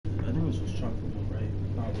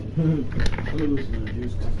probably. Let me listen to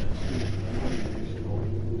Juice because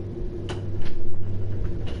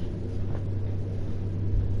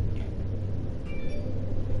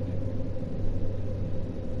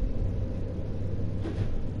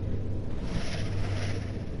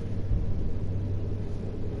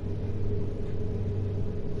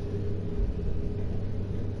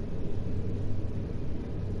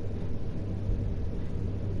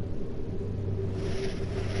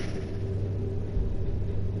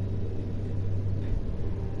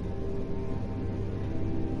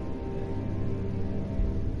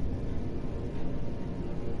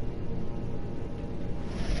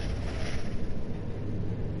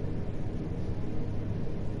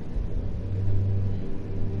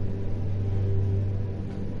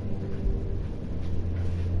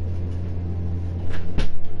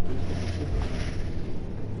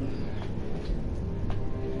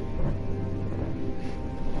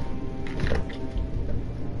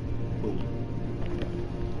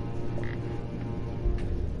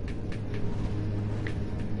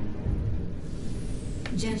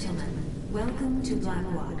Gentlemen, welcome to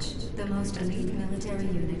Blackwatch, the most elite military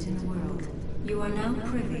unit in the world. You are now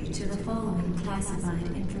privy to the following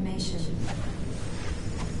classified information.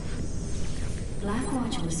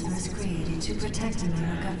 Blackwatch was first created to protect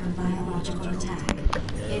America from biological attack.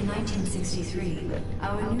 In 1963,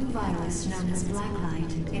 our new virus known as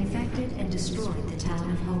Blacklight infected and destroyed the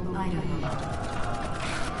town of Hope, Idaho.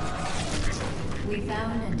 We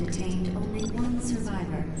found and detained only one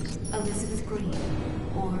survivor, Elizabeth Green,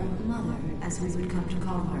 or Mother, as we would come to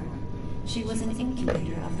call her. She was an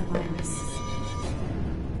incubator of the virus.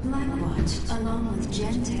 Blackwatch, along with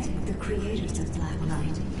Gentech, the creators of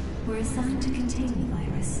Blacklight, were assigned to contain the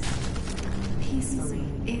virus. Peacefully,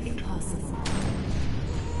 if possible.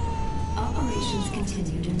 Operations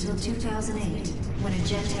continued until 2008, when a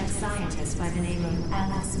Gentech scientist by the name of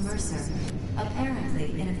Alex Mercer,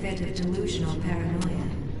 apparently in a fit of delusional paranoia,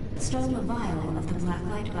 stole a vial of the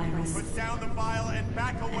Blacklight virus. Put down the vial and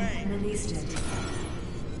back away! And released it.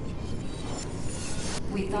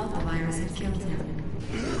 We thought the virus had killed him.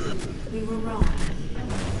 We were wrong.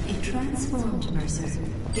 It transformed Mercer,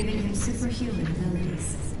 giving him superhuman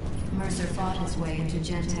abilities. Mercer fought his way into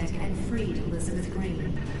Gentech and freed Elizabeth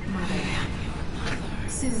Green, Mother.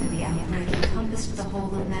 Soon the outbreak encompassed the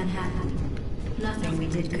whole of Manhattan. Nothing we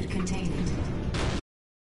did could contain it.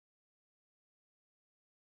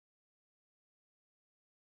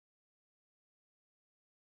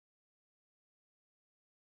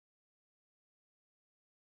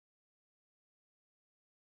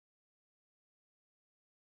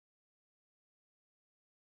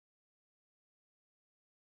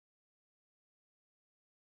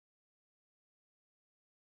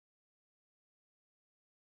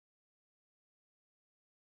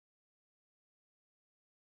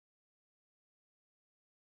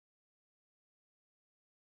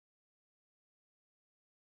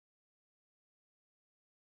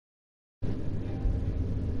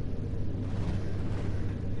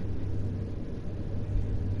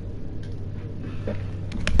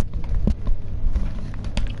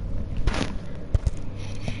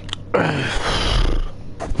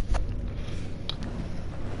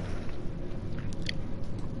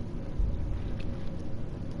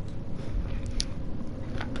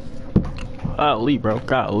 Golly, bro.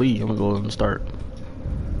 Golly. I'm gonna go ahead and start.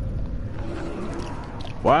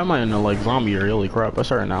 Why am I in the like zombie area? Holy crap. I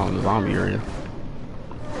started now in the zombie area.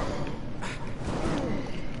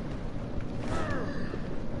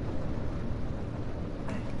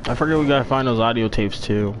 I forget we gotta find those audio tapes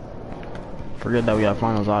too. Forget that we gotta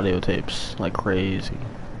find those audio tapes like crazy.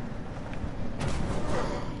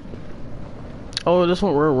 Oh, this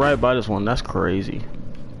one, we're right by this one. That's crazy.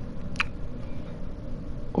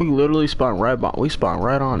 We literally spawned right by, we spawned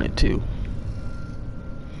right on it too.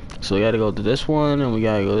 So we gotta go to this one, and we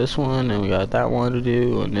gotta go this one, and we got that one to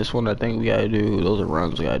do, and this one I think we gotta do. Those are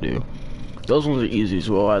runs we gotta do. Those ones are easy,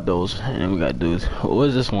 so we'll add those, and then we gotta do. What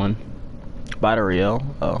is this one? Battery L.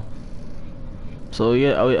 Oh. So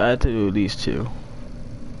yeah, I had to do these two.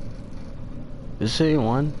 Is the same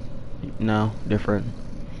one? No, different.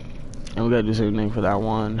 And we gotta do the same thing for that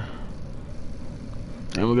one.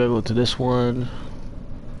 And we gotta go to this one.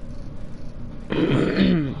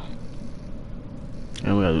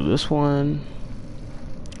 And we gotta do this one.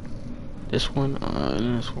 This one,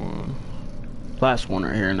 and this one. Last one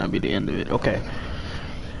right here, and that'll be the end of it. Okay.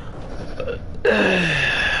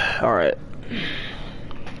 Alright.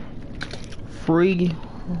 Free,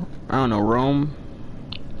 I don't know, Rome.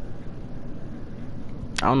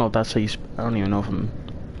 I don't know if that's how you, I don't even know if I'm,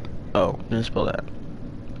 oh, didn't spell that.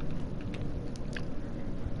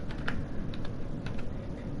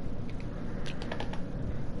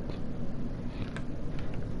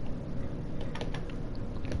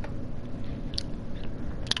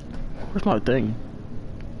 Where's my thing?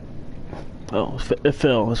 Oh, it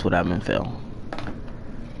fell. That's what happened. It fell.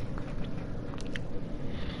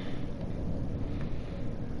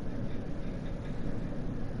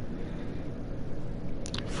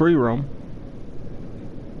 Free roam.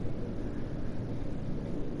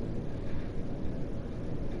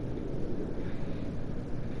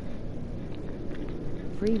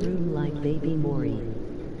 Free room like baby Maury.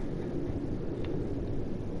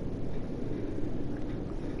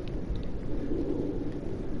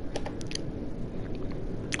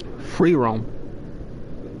 Free roam.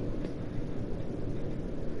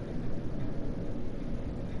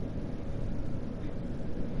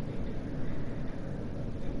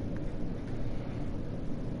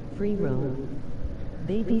 Free roam.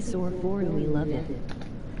 Baby sore 4 and we love it.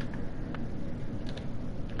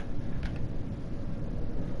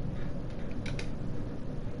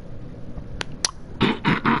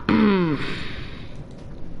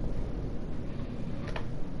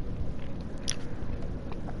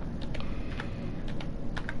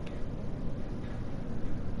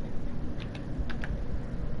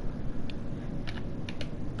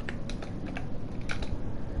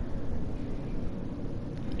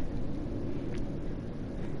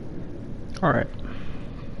 Alright.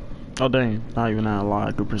 Oh dang, not even that a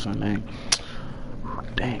lot, 2%, dang.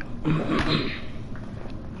 Dang.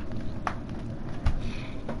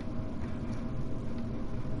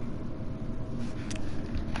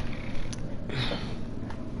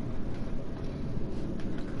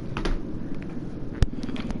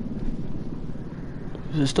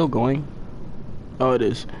 Is it still going? Oh, it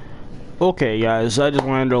is. Okay, guys, I just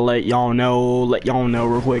wanted to let y'all know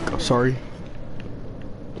real quick. Sorry.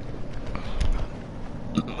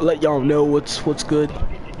 Let y'all know what's good.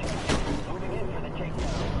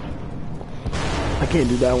 I can't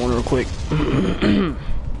do that one real quick.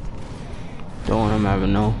 Don't want him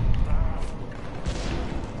having no.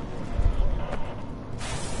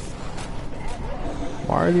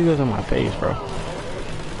 Why are these guys in my face, bro?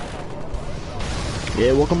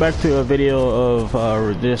 Yeah, welcome back to a video of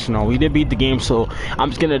this and all. We did beat the game, so I'm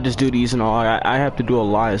just gonna just do these and all. I have to do a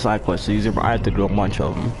lot of side quests. These I have to do a bunch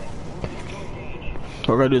of them.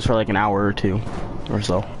 We're gonna do this for like an hour or two or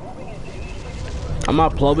so. I'm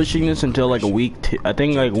not publishing this until like a week. I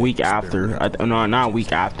think like a week after. No, not a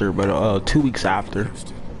week after, but 2 weeks after.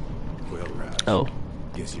 Oh.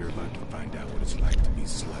 Guess you're about to find out what it's like to be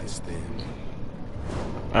sliced thin.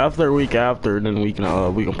 After a week after, then we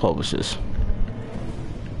can publish this.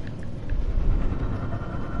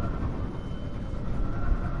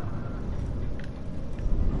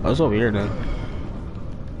 Oh, it's over here then.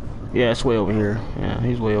 Yeah, it's way over here. Yeah,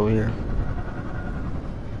 he's way over here.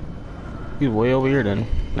 He's way over here then.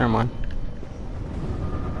 Never mind.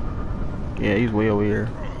 Yeah, he's way over here.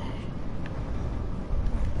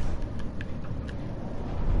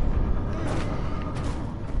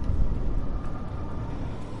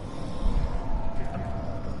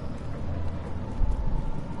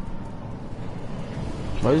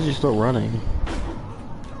 Why is he still running?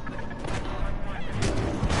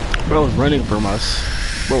 Bro was running from us.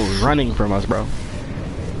 Bro was running from us, bro.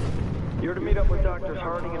 You're to meet up with Doctors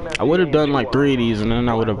Harding and I would have done like 3 of these and then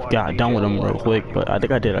I would have got done with them real quick, but I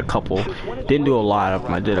think I did a couple. Didn't do a lot of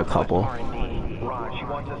them, I did a couple. Rod, she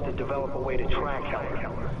wants us to develop a way to track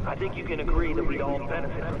her. I think you can agree that we'd all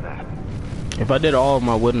benefit from that. If I did all of them,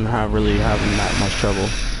 I wouldn't have really having that much trouble.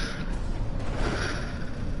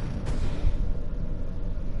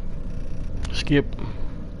 Skip.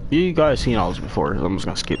 You guys seen all this before, so I'm just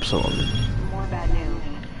gonna skip some of it. More bad news.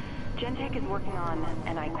 Gentek is working on,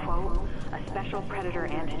 and I quote, a special predator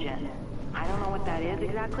antigen. I don't know what that is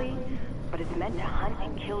exactly, but it's meant to hunt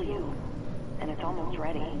and kill you. And it's almost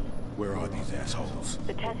ready. Where are these assholes?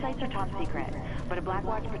 The test sites are top secret, but a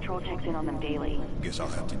Blackwatch patrol checks in on them daily. Guess I'll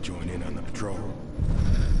have to join in on the patrol.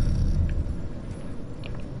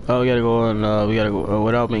 Oh, we gotta go on, we gotta go,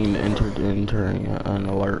 without being entering an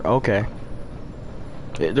alert. Okay.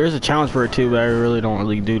 There's a challenge for it too, but I really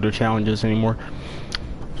don't do the challenges anymore.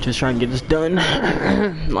 Just trying to get this done,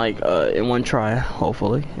 like, in one try,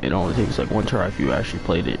 hopefully. It only takes like one try if you actually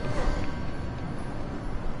played it.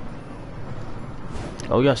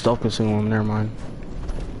 Oh, we got stealth consume, never mind.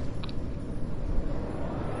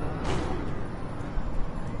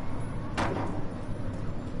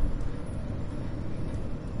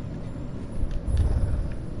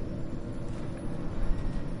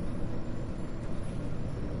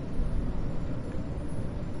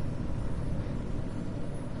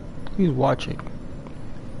 He's watching.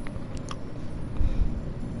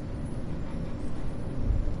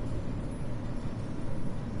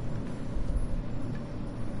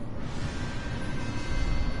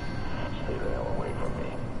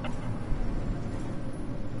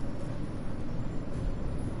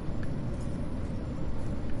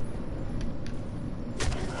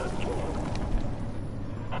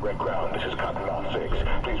 Red Ground, this is Cottonmouth 6.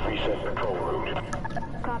 Please reset patrol route.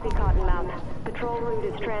 Copy, Cottonmouth. Patrol route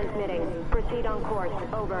is transmitting. Proceed on course.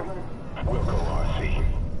 Over. We'll go RC.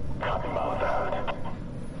 Cottonmouth out.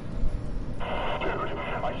 Dude,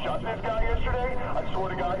 I shot this guy yesterday. I swear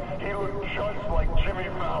to God, he looked just like Jimmy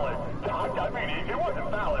Fallon. I mean, he wasn't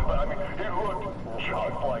Fallon, but I mean, he looked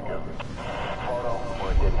just like him. Photo,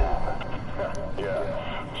 or it didn't happen. Yeah,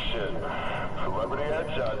 shit. Celebrity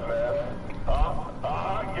headshots, man.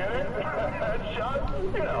 Get it?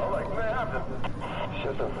 Headshots? You know, like, man,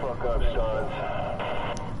 shut the fuck up, sons.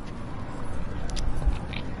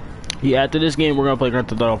 Yeah, after this game, we're gonna play Grand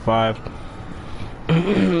Theft Auto 5.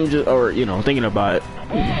 Just, or, you know, thinking about it.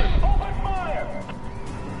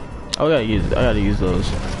 Oh, I gotta use those.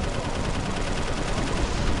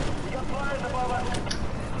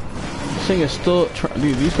 This thing is still,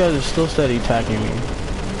 dude, these guys are still steady attacking me.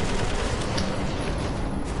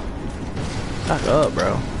 Back up,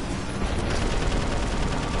 bro.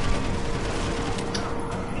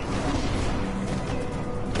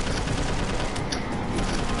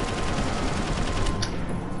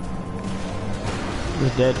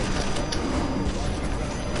 He's dead.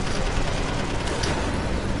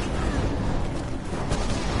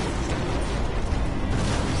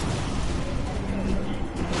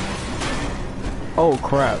 Oh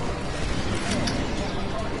crap.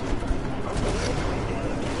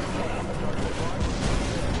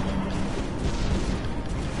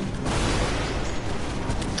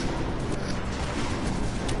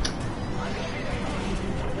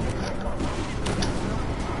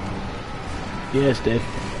 Yeah, it's dead.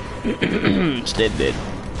 It's dead.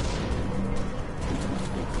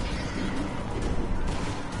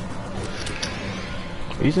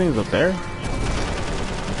 These things up there?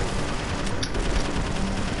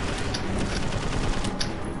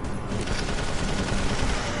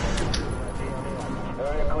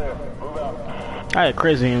 I had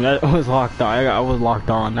crazy and that was locked on. I was locked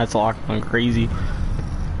on. That's locked on crazy.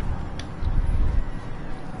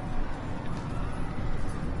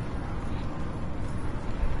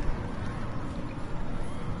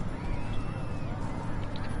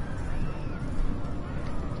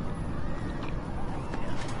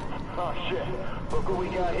 Oh shit, look what we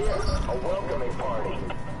got here. A welcoming party.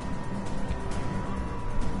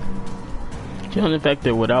 Kill an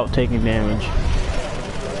infected without taking damage.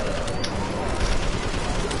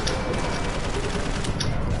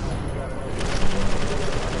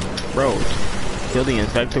 Bro, kill the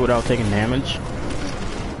infected without taking damage?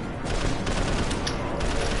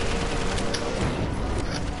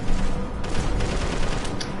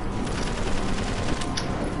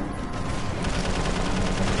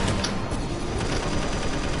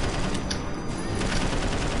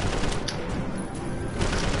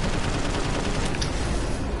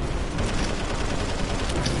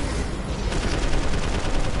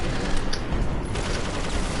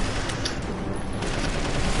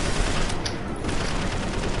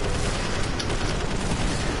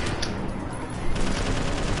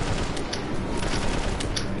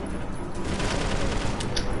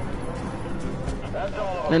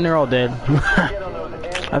 And they're all dead.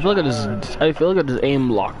 I feel like I just aim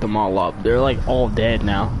locked them all up. They're like all dead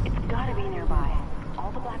now. It's gotta be nearby.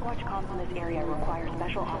 All the Blackwatch comms in this area require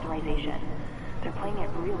special authorization. They're playing it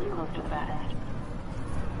really close to the vest.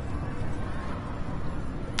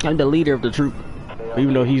 I'm the leader of the troop.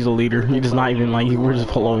 Even though he's the leader, he's just not even like we're just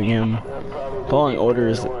following him. Following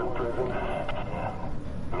orders. Me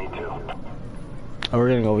too. Oh, we're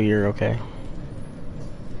gonna go here, okay.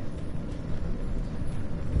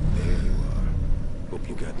 There you are. Hope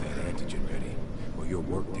you got that antigen ready, or your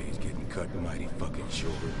workday's getting cut mighty fucking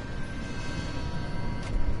short.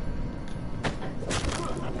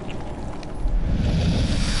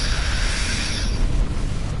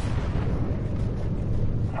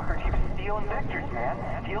 Fucker keeps stealing vectors,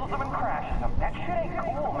 man. Steals them and crashes them. That shit ain't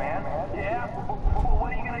cool, man. Yeah?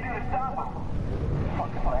 What are you gonna do to stop him?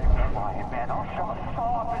 Fucking let him fly, man. I'll shove a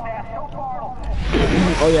saw up his ass so far.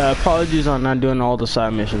 Oh yeah, apologies on not doing all the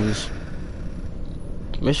side missions.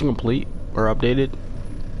 Mission complete or updated.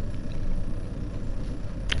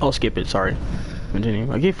 I'll skip it, sorry.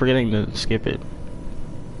 Continue. I keep forgetting to skip it.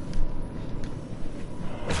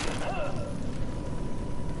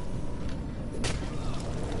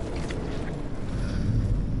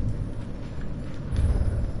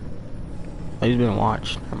 Oh, he's been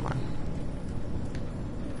watched. Never mind.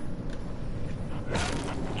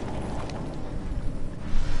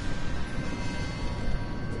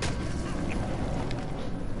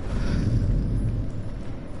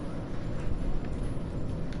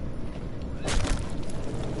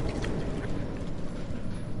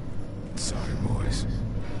 Sorry, boys.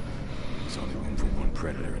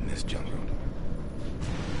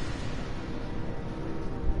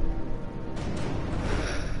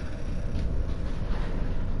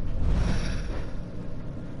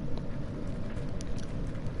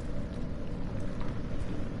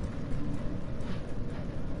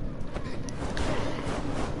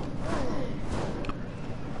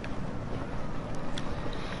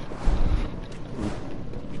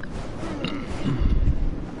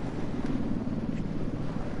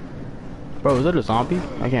 Bro, is that a zombie?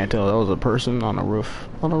 I can't tell. That was a person on a roof.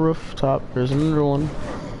 On a rooftop. There's another one.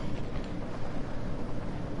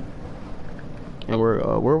 And where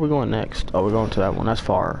are we going next? Oh, we're going to that one. That's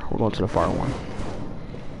far. We're going to the far one.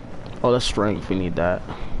 Oh, that's strength. We need that.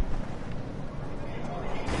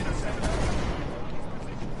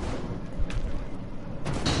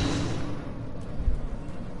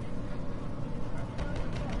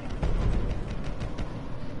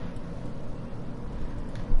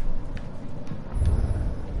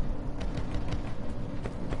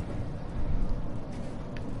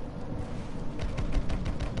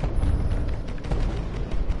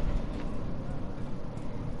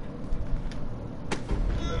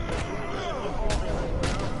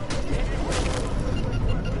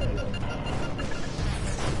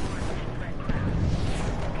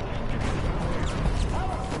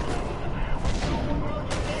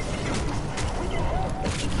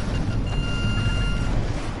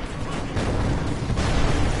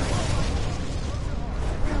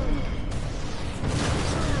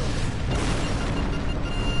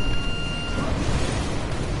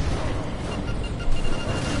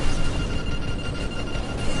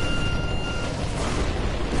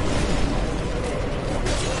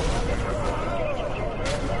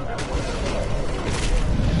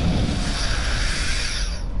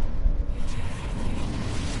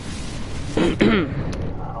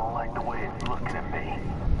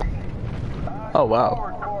 Oh wow.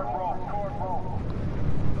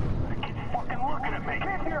 Keep fucking looking at me.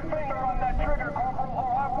 Keep your finger on that trigger, Corporal,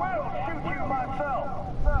 or I will shoot you myself.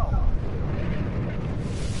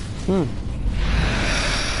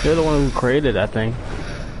 You're the one who created that thing.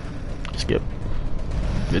 Skip.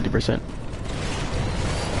 50%.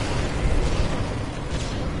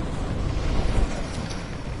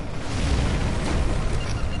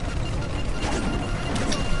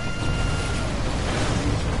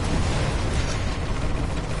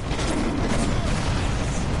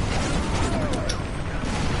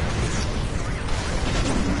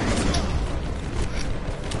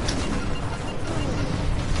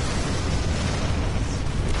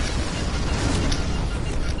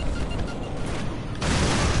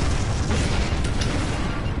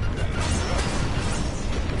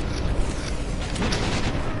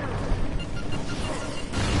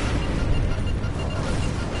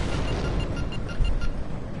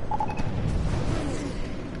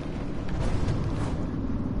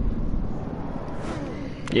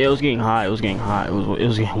 Yeah, it was getting hot. It was getting hot. It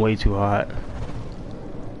was getting way too hot.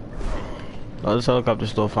 Oh, this helicopter's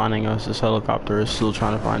still finding us. This helicopter is still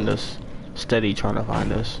trying to find us. Steady trying to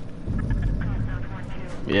find us.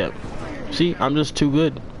 Yep. See, I'm just too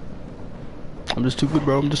good. I'm just too good,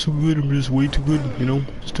 bro. I'm just too good. I'm just way too good. You know,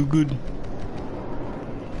 it's too good.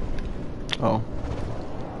 Oh.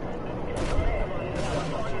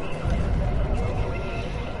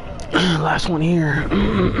 Last one here.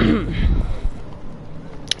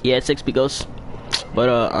 Yeah, it's XPghost. But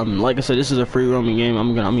like I said, this is a free roaming game.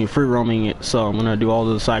 I'm free roaming it, so I'm gonna do all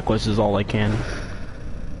the side quests as all I can.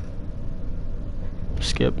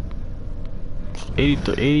 Skip.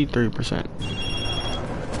 83%.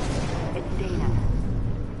 It's Dana.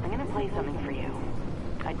 I'm gonna play something for you.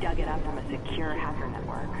 I dug it up from a secure hacker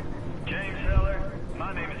network. James Heller,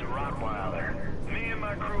 my name is Rottweiler. Me and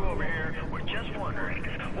my crew over here were just wondering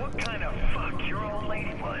what kind of fuck your old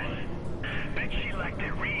lady was. Bet she liked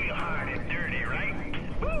it real hard and dirty, right?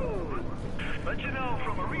 Woo! But you know,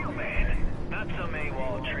 from a real man, not some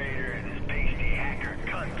AWOL trader and his pasty hacker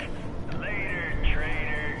cunt. Later,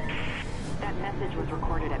 trader. That message was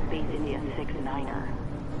recorded at Base India 6-9er.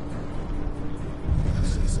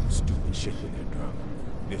 Say some stupid shit when they're drunk.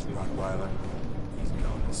 This Rottweiler, he's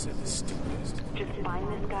gone and said the stupidest. Just find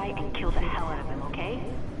this guy and kill the hell out of him, okay?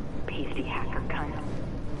 Pasty hacker cunt.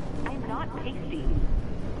 I'm not pasty.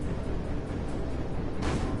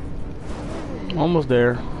 Almost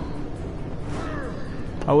there.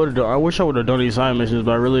 I wish I would have done these side missions,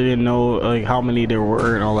 but I really didn't know like how many there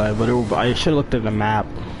were and all that. But I should have looked at the map.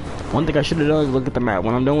 One thing I should have done is look at the map.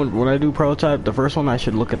 When I do prototype, the first one I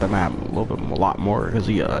should look at the map a lot more, because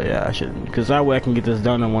yeah, I should, because that way I can get this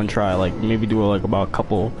done in one try. Like maybe do like about a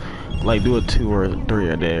couple, like do 2 or 3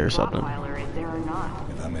 a day or something. Rottweiler is there or not?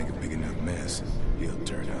 If I make a big enough mess, he'll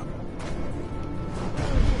turn up.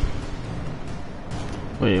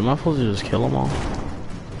 Wait, am I supposed to just kill them all?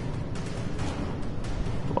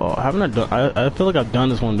 Oh, haven't I done? I feel like I've done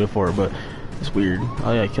this one before, but it's weird.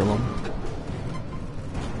 Oh yeah, kill them.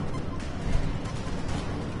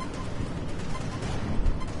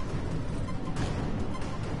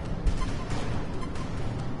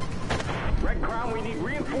 Red Crown, we need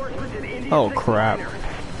reinforcements in India. Oh crap.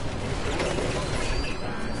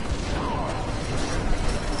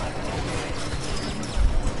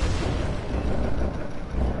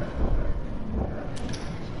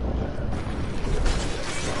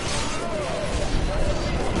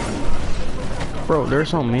 Bro, there's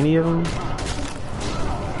so many of them.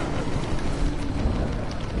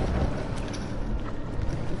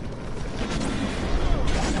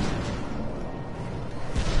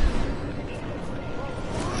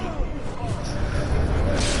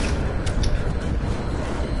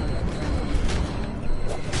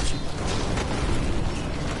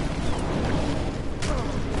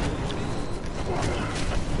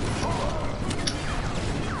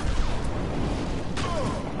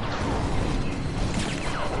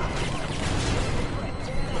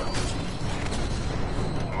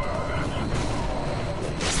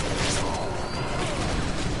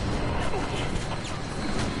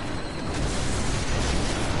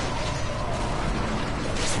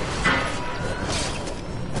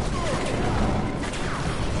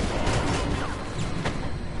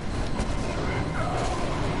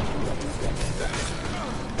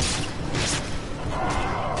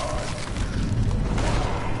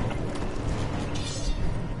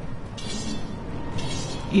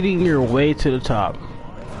 Eating your way to the top.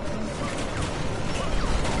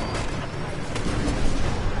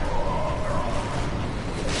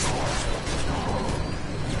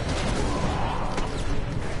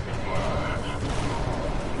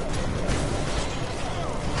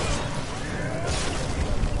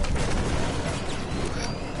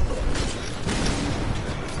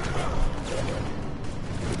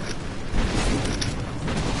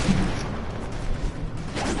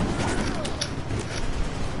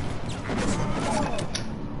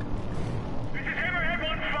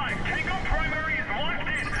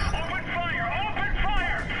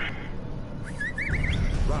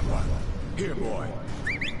 Here, boy.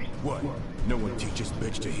 What? No one teaches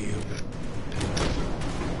bitch to heal?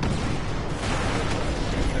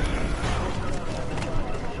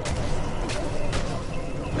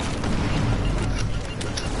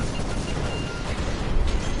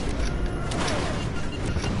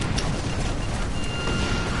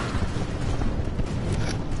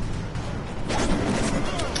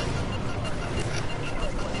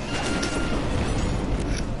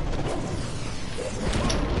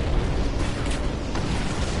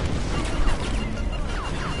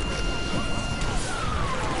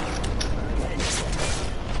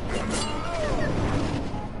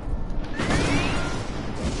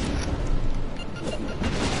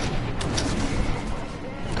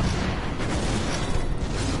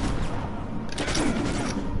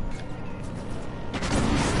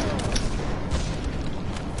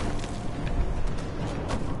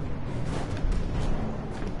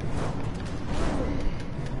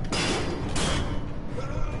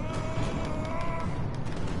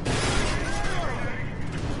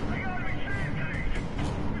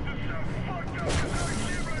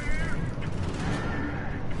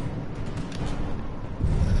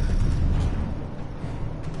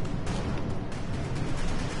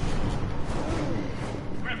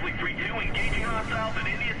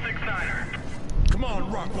 Come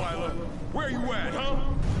on, Rockweiler. Where you at, huh?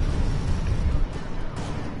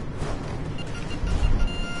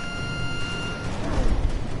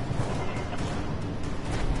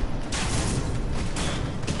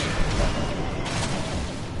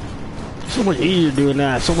 So much easier doing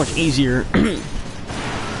that. So much easier.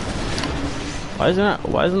 Why is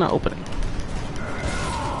it not opening?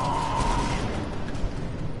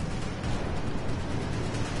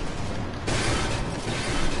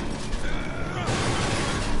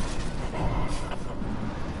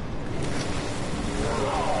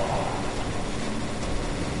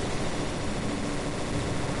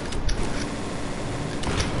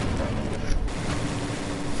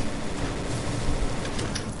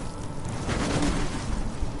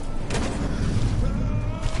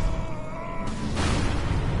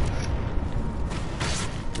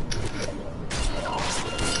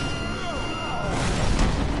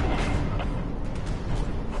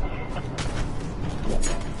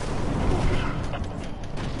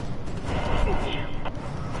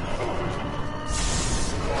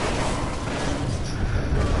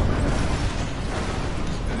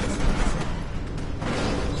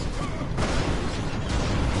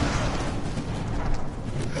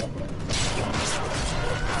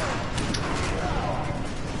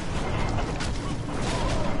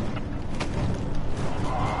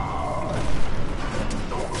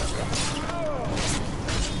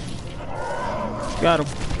 Got him.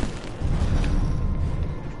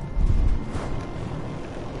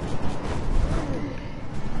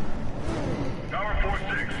 Tower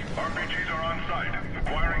 4-6. RPGs are on site.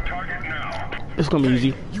 Acquiring target now. It's gonna be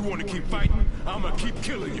easy. You want to keep fighting? I'm gonna keep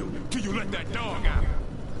killing you till you let that dog out.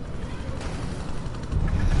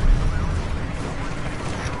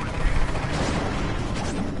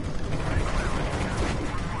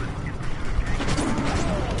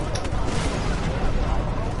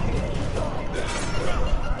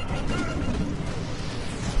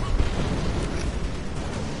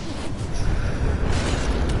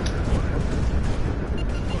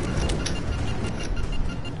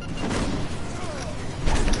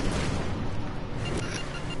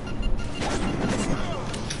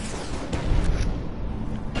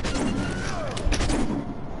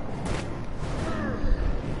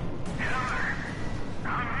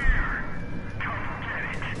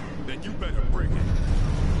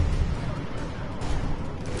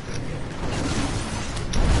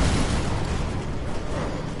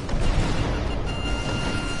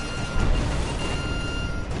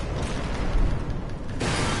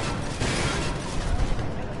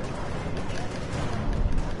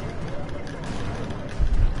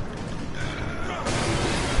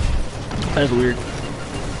 That's weird.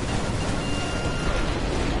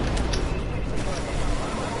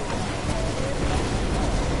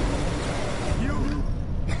 You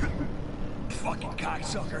fucking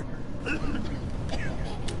cocksucker.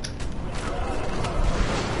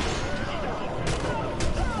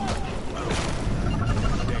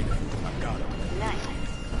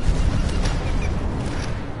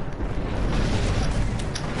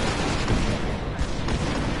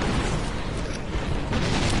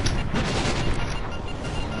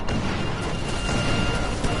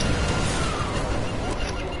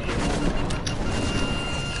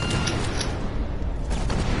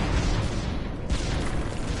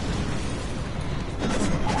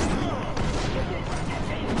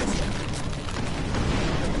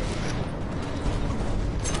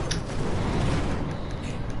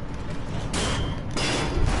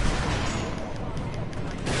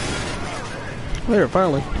 There,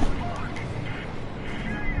 finally.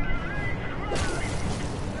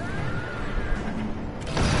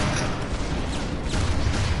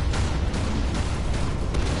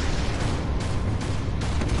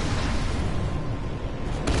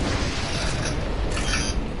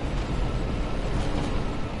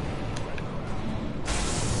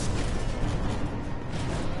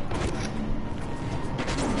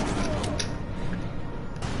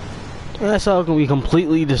 That's how can we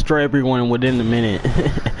completely destroy everyone within a minute,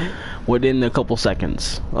 within a couple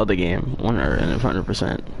seconds of the game,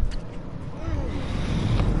 100%.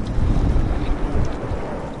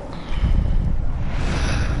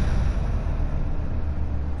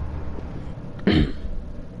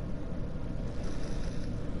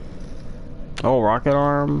 Oh, rocket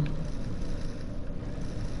arm.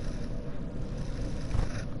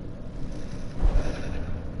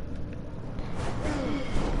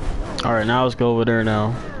 Alright, now let's go over there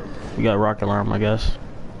now. We got rocket alarm, I guess.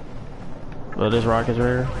 Oh, this rocket's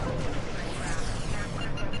rare.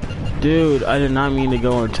 Dude, I did not mean to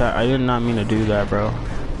go and attack. I did not mean to do that, bro.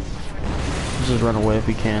 Let's just run away if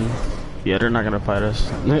we can. Yeah, they're not gonna fight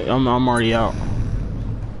us. I'm already out.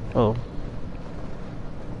 Oh.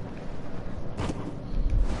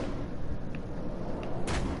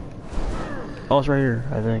 Oh, it's right here,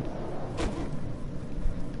 I think.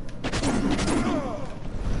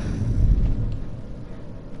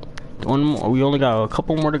 One more. We only got a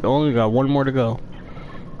couple more to go. Only got one more to go.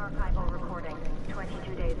 Archival recording,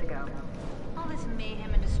 22 days ago. All this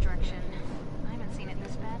mayhem and destruction. I haven't seen it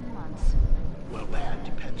this bad in months. Well, that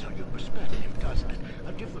depends on your perspective, doesn't it?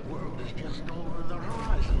 A different world is just over the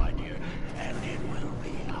horizon, my dear, and it will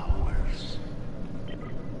be ours.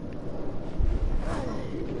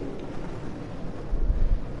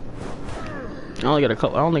 I only got a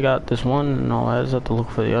couple. I only got this one, and all I just have to look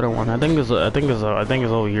for the other one. I think it's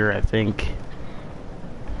over here. I think.